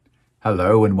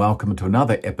Hello and welcome to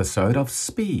another episode of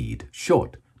Speed.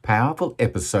 Short, powerful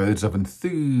episodes of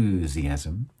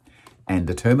enthusiasm and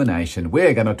determination.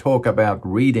 We're going to talk about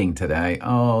reading today.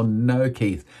 Oh no,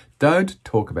 Keith, don't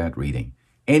talk about reading.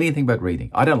 Anything but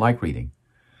reading. I don't like reading.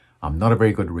 I'm not a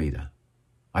very good reader.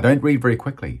 I don't read very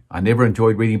quickly. I never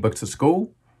enjoyed reading books at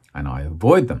school and I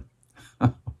avoid them.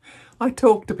 I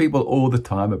talk to people all the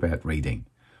time about reading.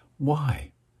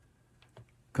 Why?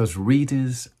 Because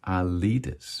readers are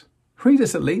leaders.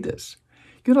 Readers are leaders.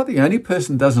 You're not the only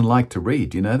person who doesn't like to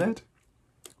read, you know that?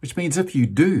 Which means if you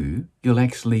do, you'll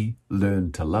actually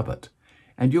learn to love it.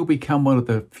 And you'll become one of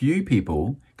the few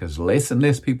people, because less and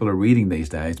less people are reading these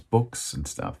days, books and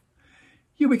stuff.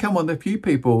 You'll become one of the few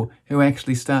people who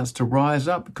actually starts to rise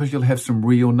up because you'll have some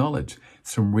real knowledge,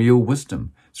 some real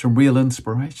wisdom, some real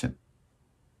inspiration.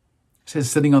 It says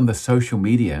sitting on the social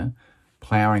media,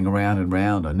 plowing around and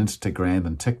round on Instagram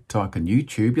and TikTok and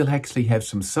YouTube, you'll actually have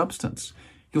some substance.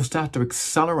 You'll start to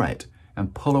accelerate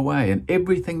and pull away in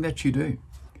everything that you do.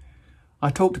 I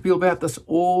talk to people about this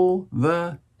all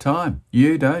the time.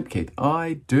 You don't, Keith.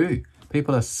 I do.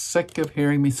 People are sick of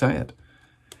hearing me say it.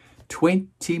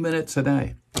 20 minutes a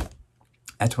day.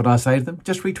 That's what I say to them.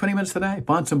 Just read 20 minutes a day.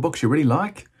 Find some books you really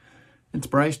like.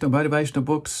 Inspirational, motivational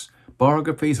books,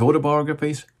 biographies,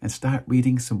 autobiographies, and start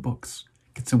reading some books.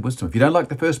 Get some wisdom. If you don't like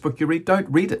the first book you read, don't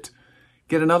read it.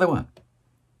 Get another one.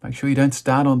 Make sure you don't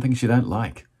start on things you don't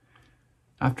like.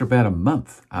 After about a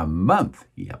month,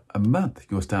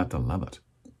 you'll start to love it.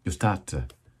 You'll start to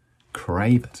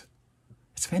crave it.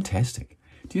 It's fantastic.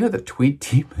 Do you know that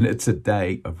 20 minutes a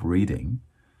day of reading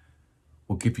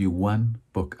will give you one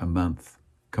book a month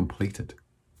completed?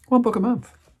 One book a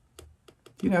month.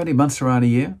 Do you know how many months there are in a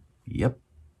year? Yep,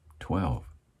 12.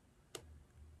 Do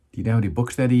you know how many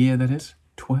books that a year that is?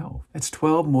 12. That's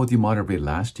 12 more than you might have read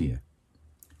last year.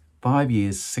 5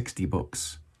 years, 60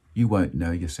 books. You won't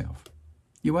know yourself.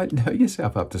 You won't know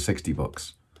yourself up to 60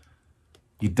 books.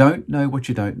 You don't know what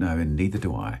you don't know, and neither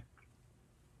do I.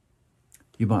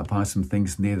 You might find some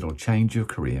things in there that will change your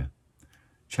career,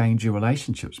 change your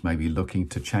relationships, maybe looking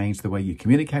to change the way you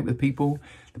communicate with people,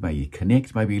 the way you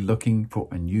connect, maybe looking for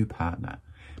a new partner,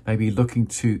 maybe looking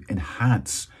to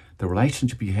enhance the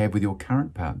relationship you have with your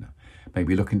current partner,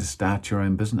 maybe looking to start your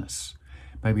own business,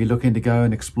 maybe looking to go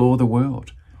and explore the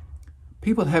world.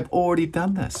 People have already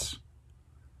done this.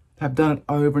 They've done it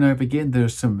over and over again. There are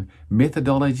some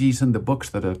methodologies in the books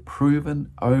that are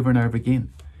proven over and over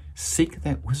again. Seek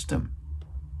that wisdom.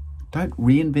 Don't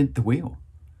reinvent the wheel.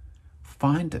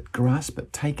 Find it, grasp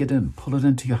it, take it in, pull it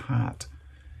into your heart.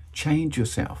 Change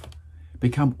yourself.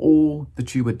 Become all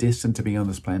that you were destined to be on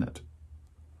this planet.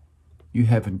 You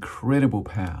have incredible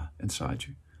power inside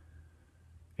you.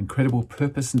 Incredible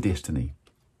purpose and destiny.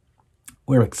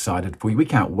 We're excited for you. We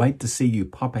can't wait to see you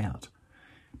pop out.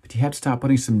 But you have to start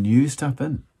putting some new stuff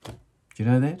in. Do you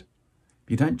know that? If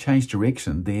you don't change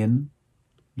direction, then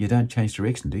you don't change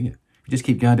direction, do you? If you just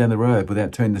keep going down the road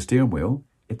without turning the steering wheel,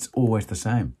 it's always the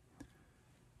same.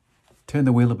 Turn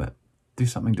the wheel a bit. Do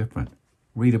something different.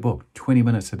 Read a book, 20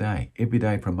 minutes a day, every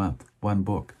day for a month, one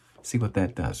book. See what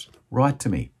that does. Write to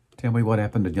me. Tell me what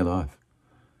happened in your life.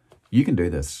 You can do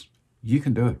this. You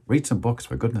can do it. Read some books,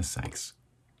 for goodness sakes.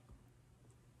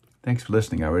 Thanks for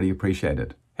listening. I really appreciate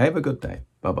it. Have a good day.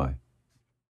 Bye-bye.